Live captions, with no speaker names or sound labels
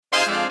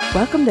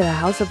Welcome to the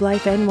House of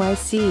Life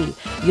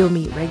NYC. You'll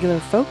meet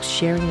regular folks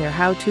sharing their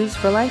how-tos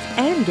for life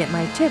and get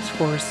my tips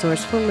for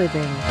resourceful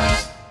living.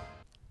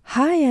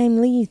 Hi,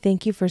 I'm Lee.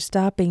 Thank you for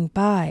stopping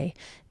by.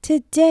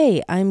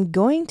 Today, I'm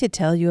going to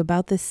tell you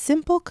about the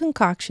simple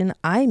concoction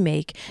I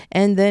make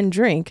and then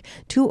drink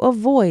to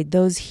avoid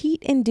those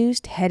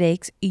heat-induced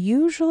headaches,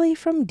 usually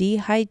from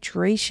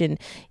dehydration.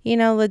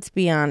 Let's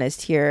be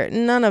honest here.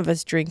 None of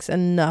us drinks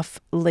enough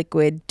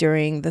liquid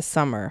during the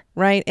summer,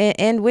 right?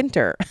 And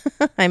winter,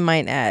 I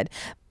might add.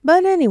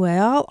 But anyway,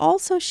 I'll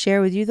also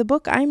share with you the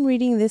book I'm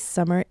reading this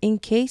summer in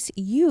case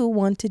you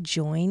want to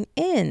join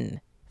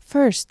in.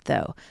 First,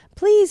 though,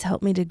 please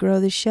help me to grow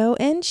the show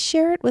and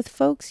share it with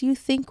folks you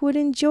think would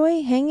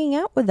enjoy hanging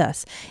out with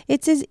us.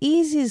 It's as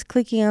easy as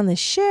clicking on the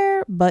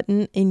share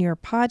button in your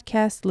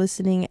podcast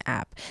listening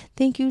app.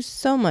 Thank you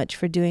so much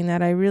for doing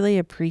that. I really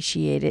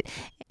appreciate it.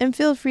 And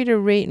feel free to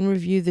rate and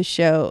review the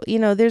show.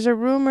 There's a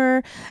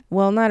rumor,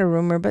 well, not a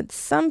rumor, but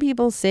some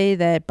people say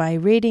that by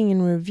rating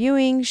and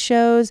reviewing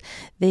shows,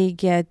 they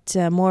get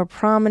more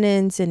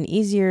prominence and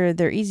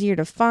they're easier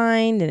to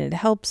find, and it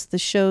helps the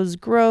show's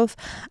growth.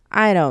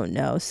 I don't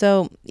know.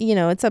 So,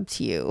 it's up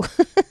to you.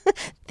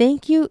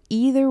 Thank you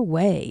either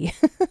way.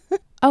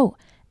 Oh,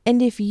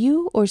 and if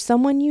you or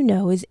someone you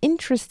know is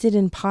interested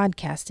in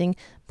podcasting,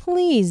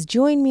 please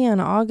join me on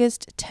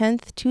August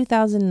 10th,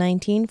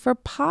 2019 for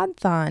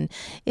Podthon.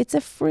 It's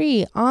a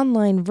free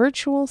online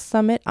virtual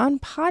summit on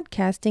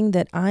podcasting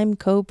that I'm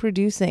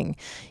co-producing.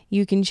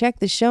 You can check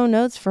the show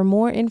notes for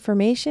more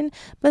information,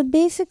 but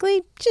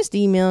basically just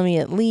email me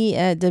at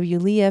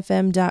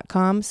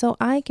lee@wleefm.com so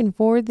I can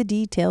forward the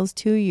details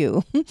to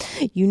you.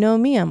 You know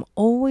me, I'm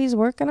always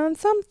working on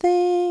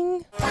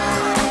something.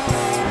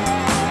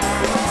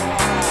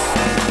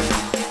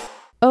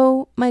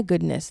 Oh my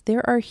goodness,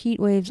 there are heat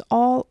waves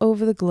all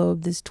over the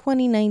globe this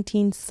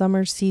 2019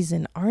 summer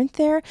season, aren't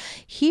there?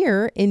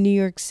 Here in New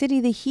York City,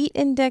 the heat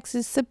index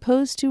is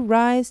supposed to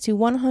rise to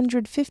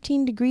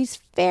 115 degrees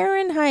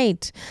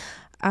Fahrenheit,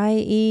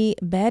 i.e.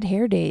 bad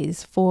hair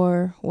days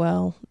for,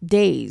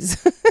 days.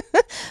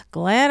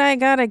 Glad I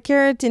got a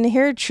keratin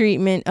hair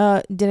treatment.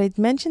 Did I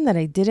mention that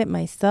I did it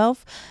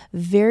myself?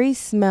 Very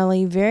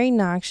smelly, very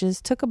noxious,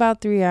 took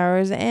about 3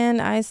 hours,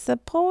 and I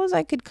suppose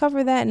I could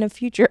cover that in a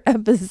future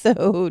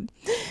episode.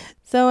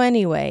 So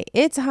anyway,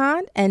 it's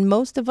hot and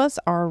most of us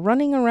are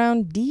running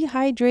around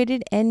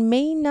dehydrated and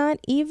may not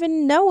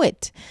even know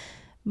it.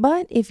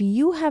 But if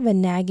you have a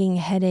nagging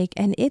headache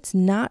and it's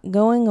not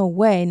going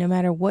away no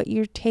matter what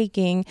you're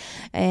taking,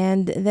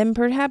 and then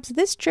perhaps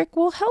this trick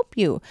will help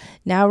you.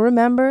 Now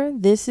remember,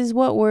 this is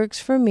what works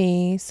for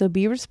me, so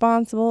be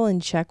responsible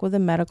and check with a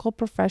medical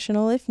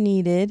professional if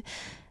needed.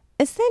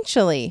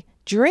 Essentially,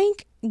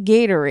 drink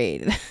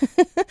Gatorade.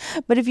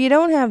 But if you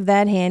don't have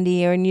that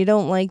handy and you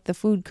don't like the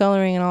food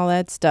coloring and all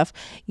that stuff,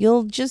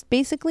 you'll just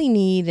basically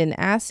need an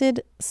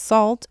acid,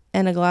 salt,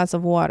 and a glass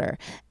of water.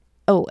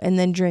 Oh, and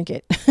then drink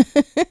it.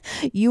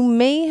 You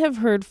may have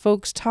heard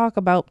folks talk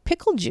about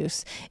pickle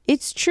juice.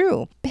 It's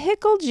true.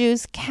 Pickle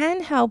juice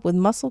can help with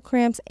muscle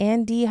cramps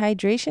and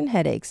dehydration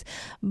headaches.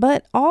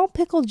 But all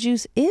pickle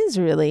juice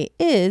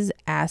is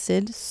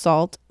acid,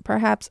 salt,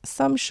 perhaps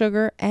some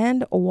sugar,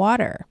 and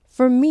water.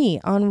 For me,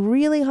 on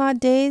really hot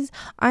days,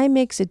 I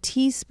mix a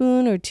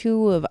teaspoon or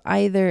two of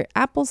either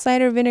apple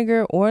cider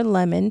vinegar or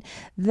lemon,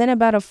 then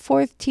about a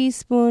 1/4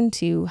 teaspoon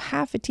to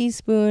 1/2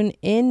 teaspoon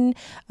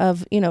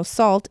of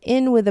salt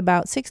in with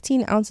about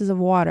 16 ounces of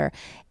water.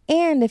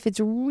 And if it's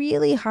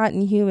really hot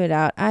and humid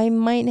out, I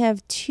might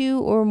have 2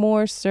 or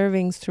more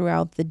servings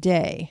throughout the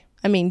day.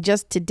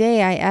 Just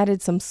today I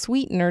added some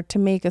sweetener to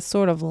make a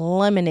sort of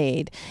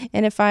lemonade.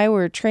 And if I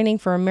were training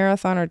for a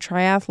marathon or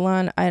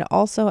triathlon, I'd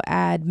also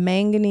add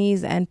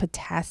manganese and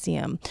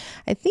potassium.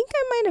 I think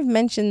I might have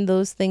mentioned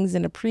those things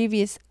in a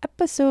previous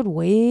episode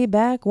way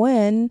back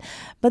when.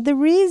 But the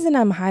reason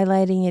I'm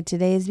highlighting it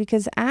today is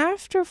because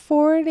after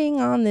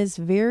forwarding on this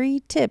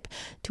very tip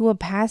to a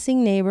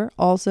passing neighbor,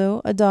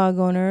 also a dog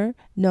owner,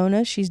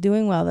 Nona, she's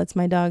doing well, that's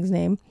my dog's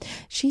name,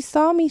 she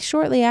saw me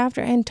shortly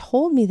after and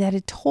told me that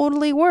it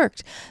totally worked.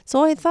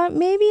 So I thought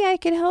maybe I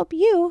could help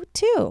you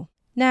too.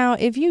 Now,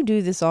 if you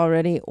do this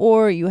already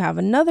or you have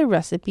another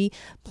recipe,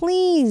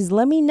 please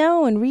let me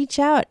know and reach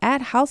out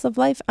at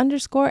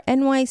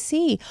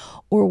houseoflife_NYC.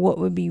 Or what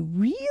would be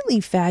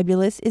really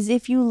fabulous is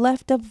if you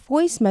left a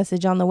voice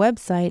message on the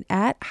website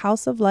at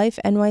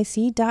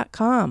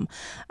houseoflifenyc.com.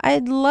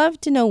 I'd love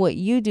to know what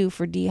you do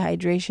for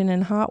dehydration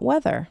in hot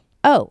weather.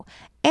 Oh,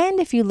 and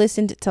if you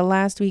listened to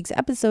last week's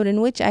episode in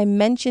which I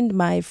mentioned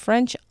my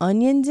French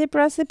onion dip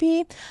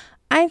recipe,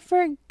 I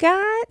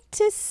forgot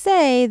to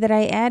say that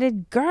I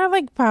added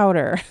garlic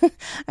powder.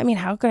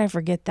 How could I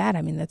forget that?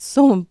 That's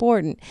so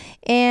important.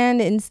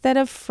 And instead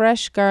of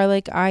fresh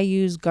garlic, I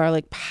use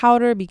garlic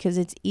powder because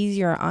it's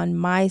easier on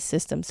my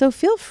system. So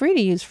feel free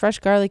to use fresh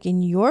garlic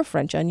in your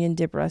French onion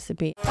dip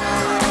recipe.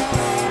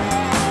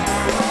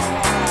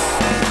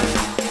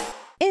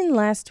 In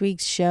last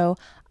week's show,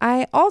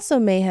 I also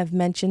may have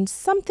mentioned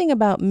something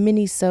about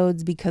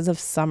mini-sodes because of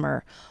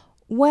summer.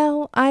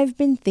 Well, I've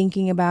been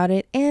thinking about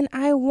it and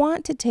I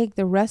want to take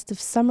the rest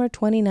of summer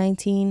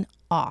 2019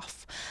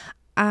 off.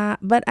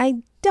 But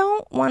I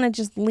don't want to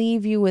just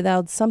leave you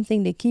without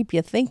something to keep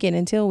you thinking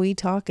until we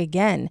talk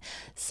again.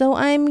 So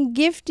I'm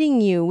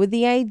gifting you with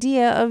the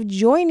idea of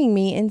joining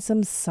me in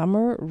some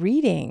summer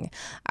reading.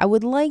 I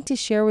would like to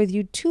share with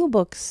you 2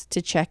 books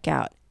to check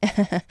out.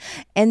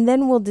 And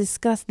then we'll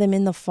discuss them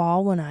in the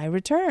fall when I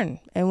return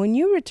and when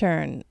you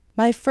return.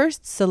 My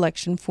first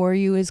selection for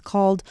you is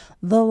called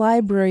The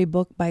Library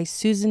Book by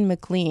Susan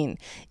McLean.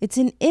 It's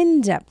an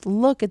in-depth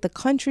look at the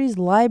country's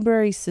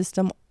library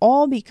system,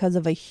 all because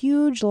of a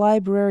huge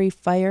library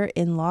fire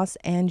in Los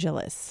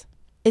Angeles.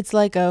 It's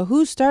like a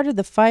who started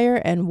the fire,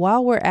 and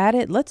while we're at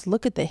it, let's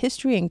look at the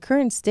history and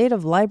current state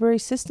of library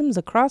systems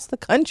across the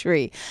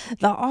country.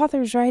 The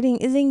author's writing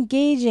is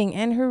engaging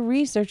and her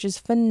research is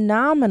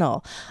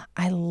phenomenal.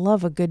 I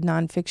love a good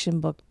nonfiction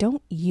book,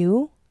 don't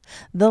you?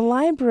 The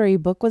Library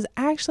Book was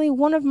actually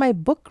one of my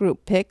book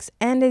group picks,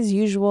 and as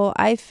usual,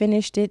 I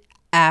finished it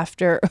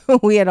after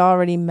we had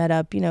already met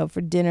up,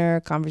 for dinner,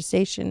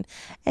 conversation,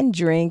 and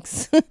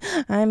drinks.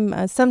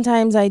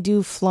 Sometimes I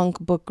do flunk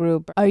book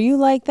group. Are you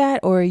like that,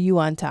 or are you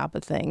on top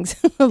of things?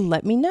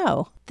 Let me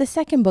know. The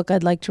second book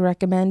I'd like to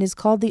recommend is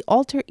called The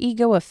Alter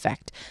Ego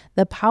Effect: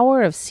 The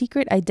Power of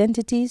Secret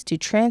Identities to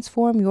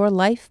Transform Your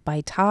Life by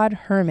Todd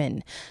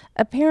Herman.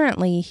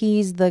 Apparently,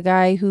 he's the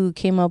guy who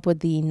came up with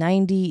the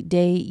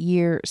 90-day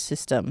year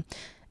system.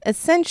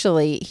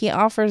 Essentially, he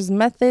offers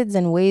methods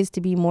and ways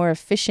to be more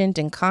efficient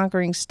in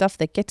conquering stuff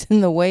that gets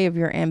in the way of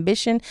your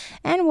ambition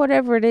and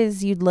whatever it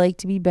is you'd like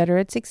to be better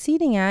at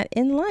succeeding at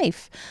in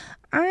life.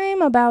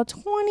 I'm about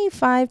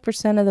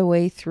 25% of the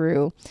way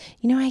through.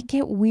 I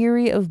get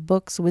weary of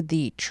books with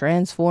the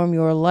transform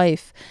your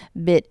life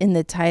bit in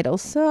the title,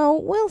 so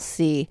we'll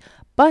see.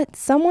 But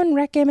someone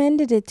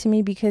recommended it to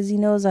me because he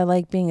knows I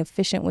like being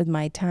efficient with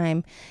my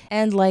time.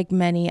 And like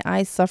many,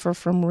 I suffer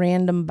from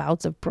random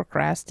bouts of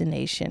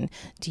procrastination.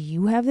 Do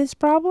you have this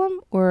problem,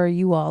 or are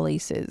you all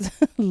aces?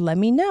 Let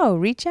me know.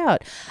 Reach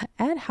out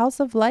at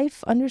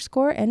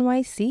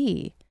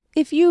houseoflife_NYC.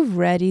 If you've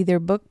read either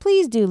book,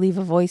 please do leave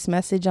a voice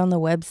message on the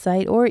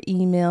website or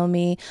email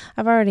me.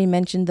 I've already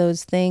mentioned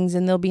those things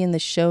and they'll be in the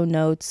show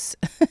notes.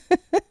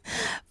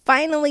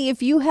 Finally,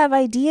 if you have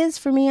ideas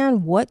for me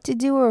on what to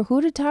do or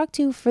who to talk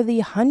to for the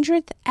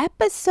 100th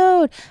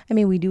episode,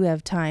 we do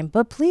have time,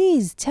 but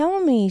please tell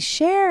me,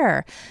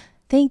 share.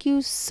 Thank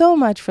you so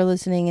much for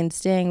listening and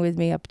staying with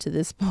me up to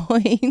this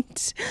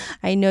point.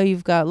 I know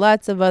you've got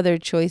lots of other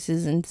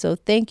choices, and so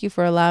thank you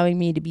for allowing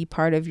me to be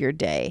part of your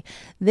day.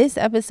 This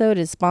episode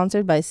is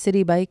sponsored by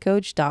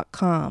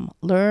citybikecoach.com.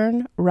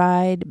 Learn,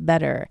 ride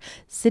better.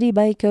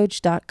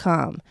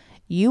 citybikecoach.com.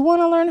 You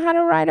want to learn how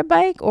to ride a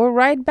bike or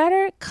ride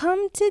better?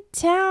 Come to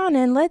town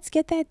and let's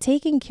get that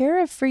taken care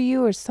of for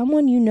you or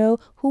someone you know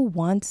who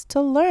wants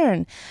to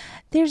learn.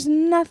 There's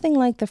nothing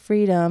like the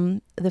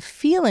feeling of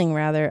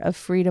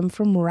freedom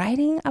from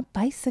riding a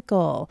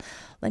bicycle.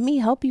 Let me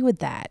help you with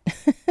that.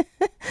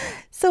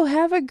 So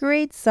have a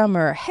great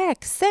summer.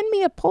 Heck, send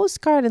me a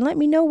postcard and let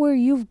me know where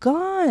you've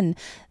gone.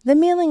 The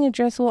mailing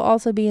address will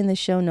also be in the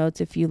show notes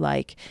if you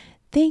like.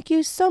 Thank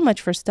you so much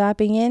for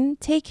stopping in.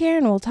 Take care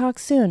and we'll talk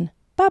soon.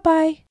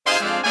 Bye-bye.